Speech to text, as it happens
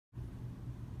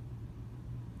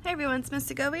Hey everyone, it's Miss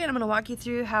Segovia, and I'm going to walk you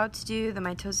through how to do the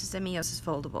Mitosis and Meiosis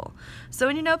foldable. So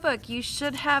in your notebook, you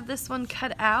should have this one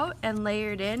cut out and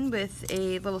layered in with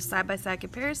a little side-by-side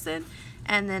comparison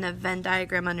and then a Venn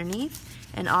diagram underneath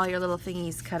and all your little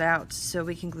thingies cut out so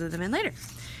we can glue them in later.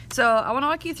 So I want to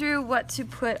walk you through what to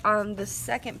put on the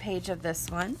second page of this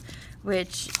one,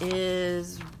 which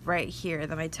is right here,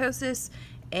 the Mitosis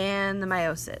and the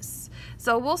Meiosis.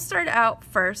 So we'll start out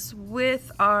first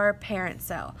with our parent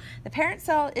cell. The parent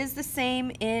cell is the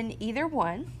same in either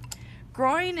one.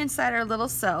 Growing inside our little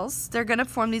cells, they're going to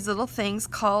form these little things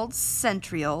called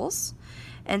centrioles.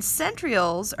 And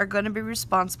centrioles are going to be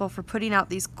responsible for putting out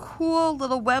these cool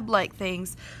little web-like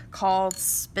things called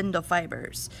spindle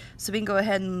fibers. So we can go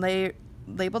ahead and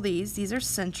label these. These are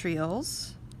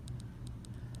centrioles.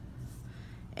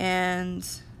 And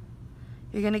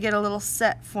you're going to get a little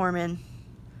set forming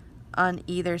on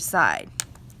either side.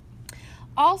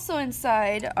 Also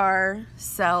inside our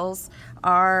cells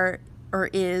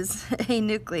is a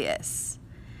nucleus.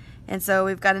 And so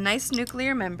we've got a nice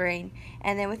nuclear membrane,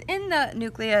 and then within the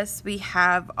nucleus we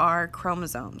have our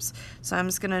chromosomes. So I'm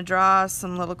just going to draw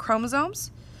some little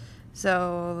chromosomes.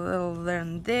 So a little there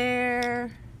and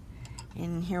there,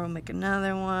 and here we'll make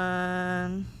another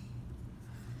one,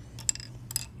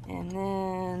 and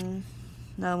then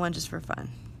another one just for fun.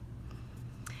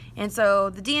 And so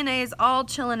the DNA is all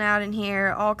chilling out in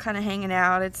here, all kind of hanging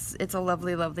out. It's a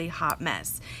lovely, lovely hot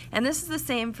mess. And this is the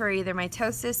same for either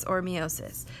mitosis or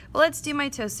meiosis. Well, let's do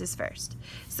mitosis first.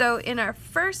 So in our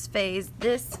first phase,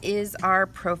 this is our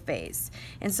prophase.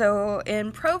 And so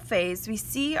in prophase, we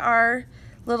see our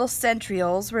little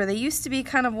centrioles, where they used to be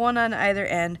kind of one on either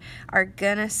end, are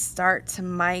gonna start to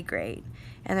migrate.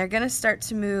 And they're gonna start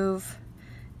to move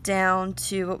down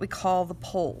to what we call the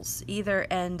poles, either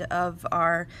end of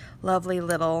our lovely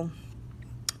little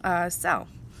cell.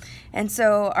 And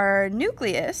so our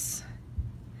nucleus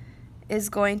is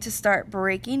going to start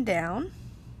breaking down.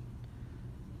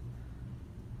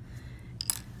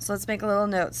 So let's make a little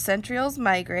note. Centrioles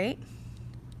migrate.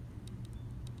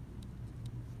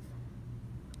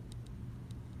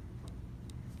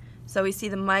 So we see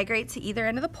them migrate to either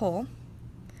end of the pole.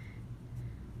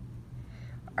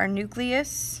 Our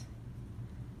nucleus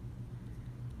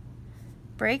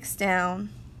breaks down,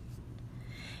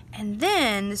 and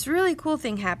then this really cool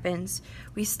thing happens.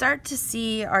 We start to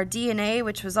see our DNA,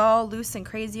 which was all loose and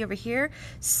crazy over here,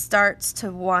 starts to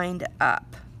wind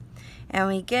up, and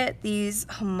we get these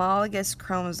homologous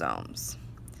chromosomes.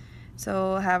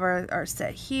 So we'll have our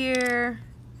set here,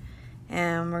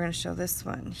 and we're going to show this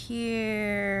one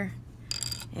here,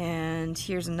 and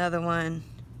here's another one,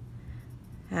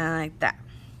 and like that.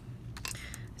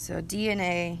 So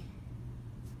DNA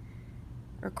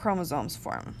or chromosomes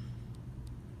form.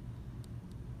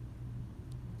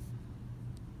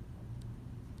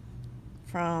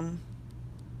 From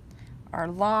our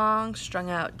long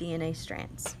strung out DNA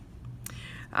strands.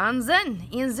 And then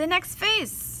in the next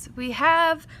phase we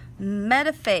have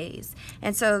metaphase.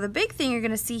 And so the big thing you're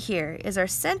going to see here is our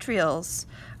centrioles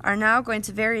are now going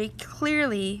to very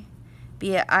clearly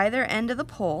be at either end of the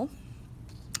pole.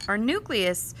 Our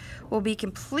nucleus will be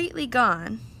completely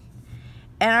gone,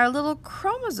 and our little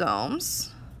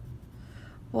chromosomes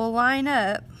will line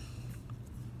up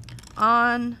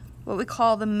on what we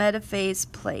call the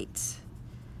metaphase plate.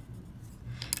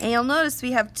 And you'll notice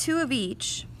we have two of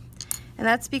each, and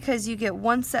that's because you get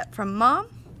one set from mom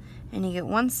and you get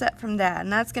one set from dad,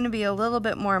 and that's going to be a little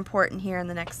bit more important here in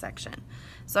the next section.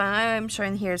 So I'm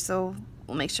showing here, so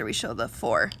we'll make sure we show the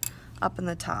 4 up in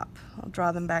the top. I'll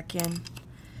draw them back in.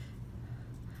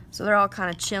 So they're all kind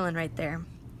of chilling right there.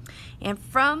 And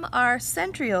from our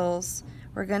centrioles,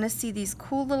 we're going to see these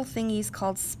cool little thingies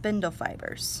called spindle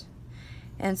fibers.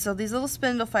 And so these little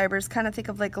spindle fibers, kind of think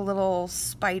of like a little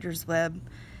spider's web.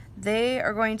 They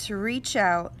are going to reach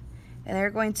out, and they're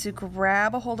going to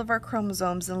grab a hold of our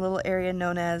chromosomes in a little area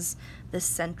known as the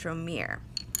centromere.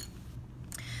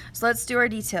 So let's do our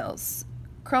details.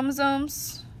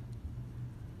 Chromosomes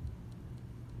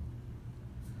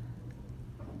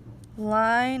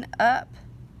line up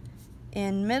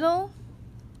in middle,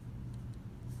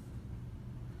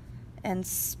 and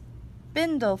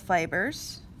spindle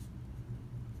fibers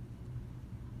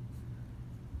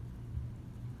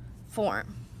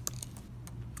form.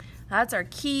 That's our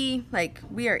key, like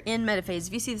we are in metaphase.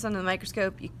 If you see this under the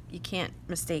microscope, you can't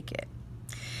mistake it.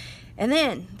 And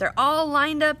then they're all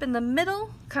lined up in the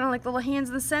middle, kind of like little hands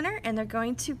in the center, and they're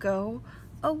going to go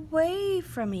away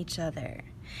from each other.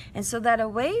 And so that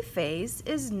away phase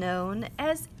is known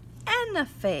as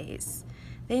anaphase.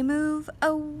 They move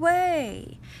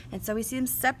away. And so we see them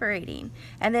separating.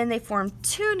 And then they form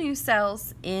two new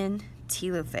cells in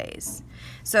telophase.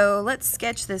 So let's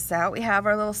sketch this out. We have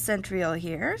our little centriole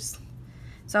here.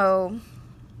 So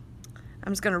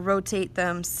I'm just going to rotate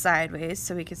them sideways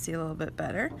so we can see a little bit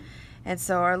better. And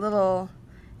so our little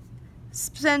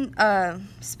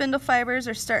spindle fibers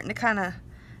are starting to kind of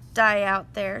die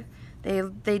out there.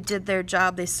 They did their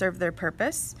job, they served their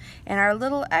purpose. And our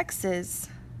little X's,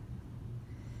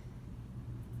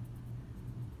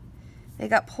 they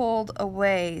got pulled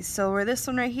away. So where this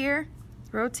one right here,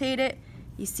 rotate it,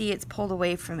 you see it's pulled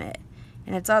away from it.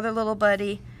 And its other little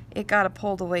buddy, it got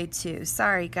pulled away too.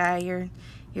 Sorry, guy,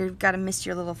 you've got to miss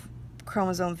your little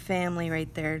chromosome family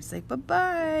right there. It's like,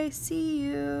 bye-bye, see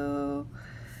you.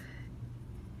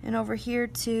 And over here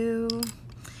too.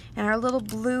 And our little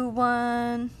blue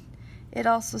one, it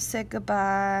also said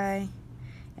goodbye,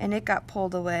 and it got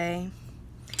pulled away.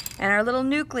 And our little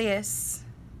nucleus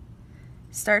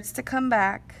starts to come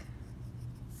back.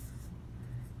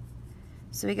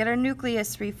 So we get our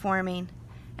nucleus reforming,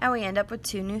 and we end up with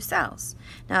 2 new cells.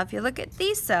 Now if you look at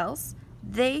these cells,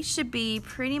 they should be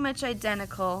pretty much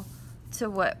identical to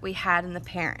what we had in the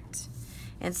parent.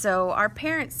 And so our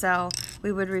parent cell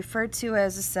we would refer to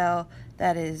as a cell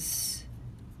that is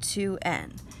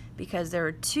 2N, because there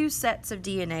are 2 sets of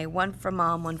DNA, one from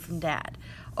mom, one from dad.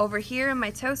 Over here in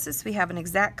mitosis, we have an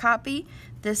exact copy.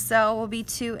 This cell will be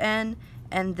 2N,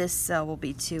 and this cell will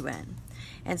be 2N.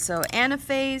 And so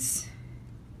anaphase,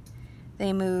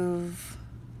 they move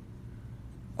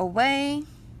away,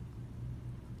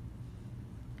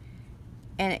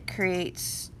 and it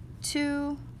creates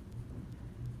 2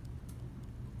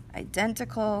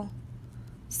 identical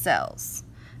cells.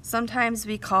 Sometimes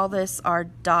we call this our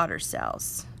daughter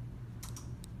cells.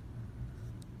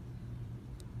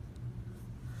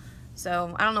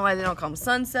 So I don't know why they don't call them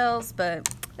son cells,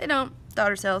 but they don't.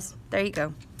 Daughter cells. There you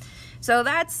go. So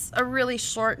that's a really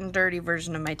short and dirty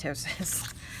version of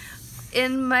mitosis.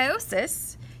 In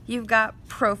meiosis, you've got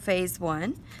prophase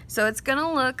 1. So it's going to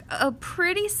look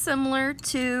pretty similar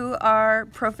to our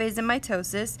prophase in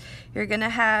mitosis. You're going to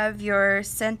have your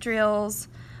centrioles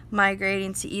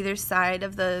migrating to either side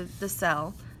of the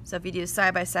cell. So if you do a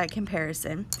side-by-side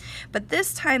comparison. But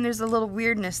this time there's a little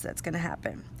weirdness that's going to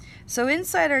happen. So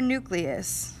inside our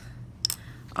nucleus,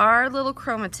 our little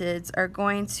chromatids are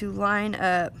going to line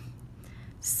up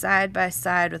side by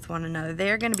side with one another.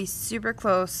 They're going to be super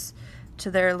close to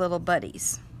their little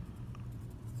buddies.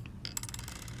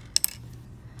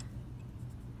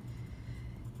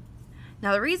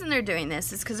 Now the reason they're doing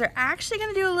this is because they're actually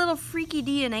going to do a little freaky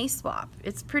DNA swap.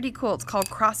 It's pretty cool. It's called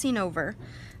crossing over.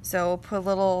 So we'll put a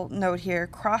little note here,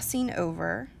 crossing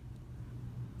over.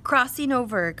 Crossing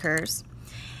over occurs.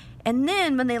 And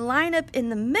then when they line up in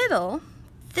the middle,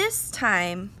 this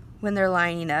time when they're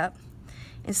lining up,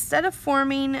 instead of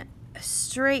forming a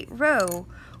straight row,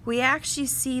 we actually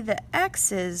see the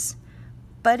X's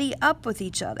buddy up with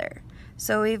each other.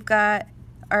 So we've got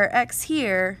our X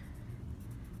here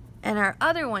and our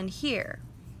other one here.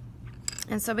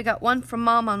 And so we got one from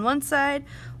mom on one side,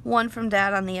 one from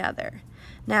dad on the other.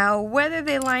 Now, whether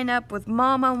they line up with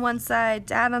mom on one side,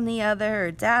 dad on the other,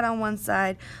 or dad on one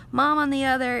side, mom on the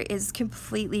other is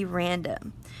completely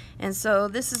random. And so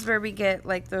this is where we get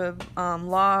like the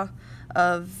law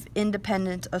of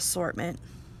independent assortment.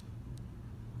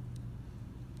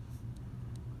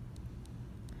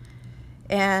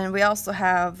 And we also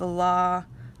have the law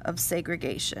of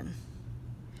segregation.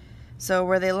 So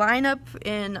where they line up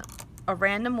in a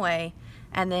random way,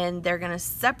 and then they're going to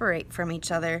separate from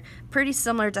each other, pretty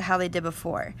similar to how they did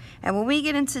before. And when we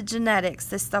get into genetics,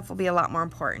 this stuff will be a lot more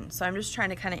important. So I'm just trying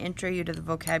to kind of intro you to the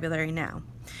vocabulary now.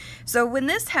 So when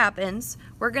this happens,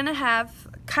 we're going to have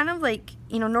kind of like,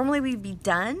 normally we'd be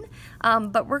done,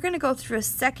 but we're going to go through a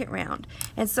second round.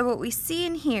 And so what we see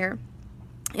in here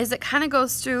is it kind of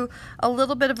goes through a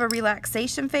little bit of a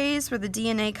relaxation phase where the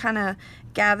DNA kind of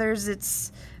gathers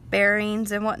its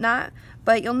bearings and whatnot.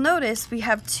 But you'll notice we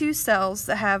have 2 cells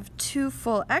that have 2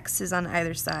 full X's on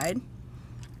either side.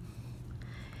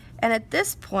 And at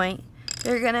this point,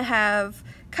 they're going to have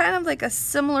kind of like a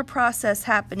similar process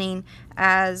happening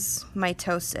as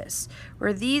mitosis,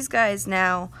 where these guys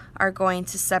now are going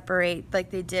to separate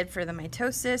like they did for the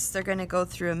mitosis. They're going to go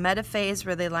through a metaphase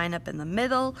where they line up in the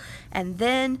middle, and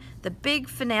then the big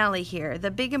finale here,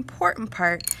 the big important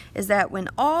part, is that when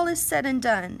all is said and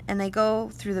done and they go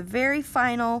through the very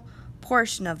final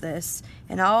portion of this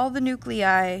and all the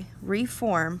nuclei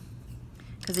reform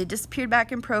because they disappeared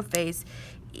back in prophase,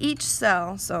 each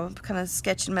cell, so I'm kind of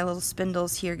sketching my little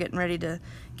spindles here, getting ready to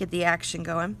get the action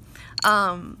going.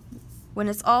 When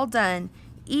it's all done,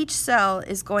 each cell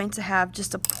is going to have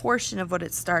just a portion of what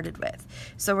it started with.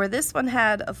 So where this one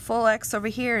had a full X over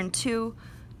here and 2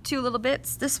 2 little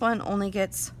bits. This one only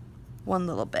gets 1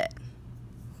 little bit.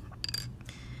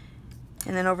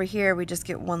 And then over here we just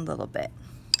get 1 little bit.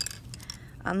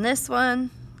 On this one,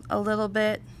 a little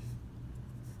bit.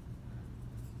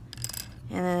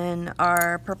 And then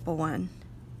our purple one,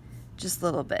 just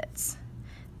little bits.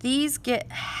 These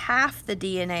get half the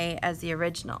DNA as the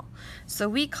original. So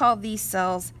we call these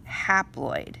cells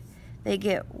haploid. They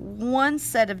get 1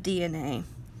 set of DNA.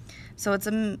 So it's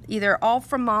either all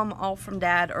from mom, all from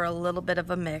dad, or a little bit of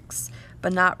a mix,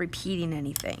 but not repeating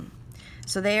anything.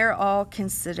 So they are all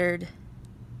considered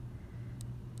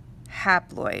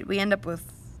haploid. We end up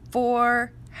with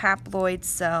 4 haploid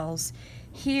cells.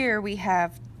 Here we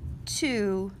have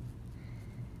 2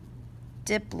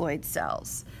 diploid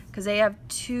cells because they have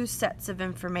 2 sets of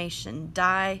information,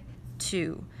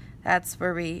 di2. That's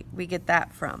where we get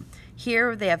that from.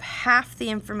 Here they have half the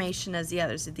information as the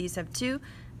others. If these have 2,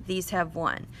 these have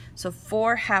 1. So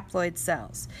 4 haploid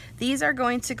cells. These are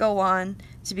going to go on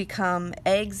to become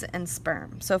eggs and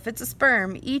sperm. So if it's a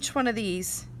sperm, each one of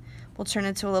these will turn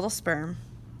into a little sperm.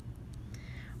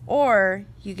 Or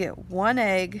you get 1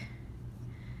 egg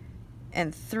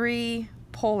and 3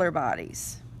 polar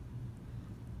bodies.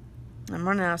 I'm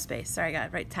running out of space. Sorry, I got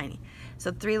it right tiny.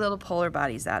 So 3 little polar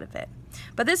bodies out of it.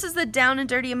 But this is the down and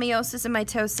dirty of meiosis and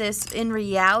mitosis. In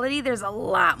reality, there's a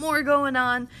lot more going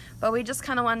on, but we just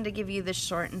kind of wanted to give you the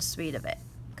short and sweet of it.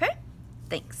 Okay?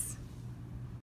 Thanks.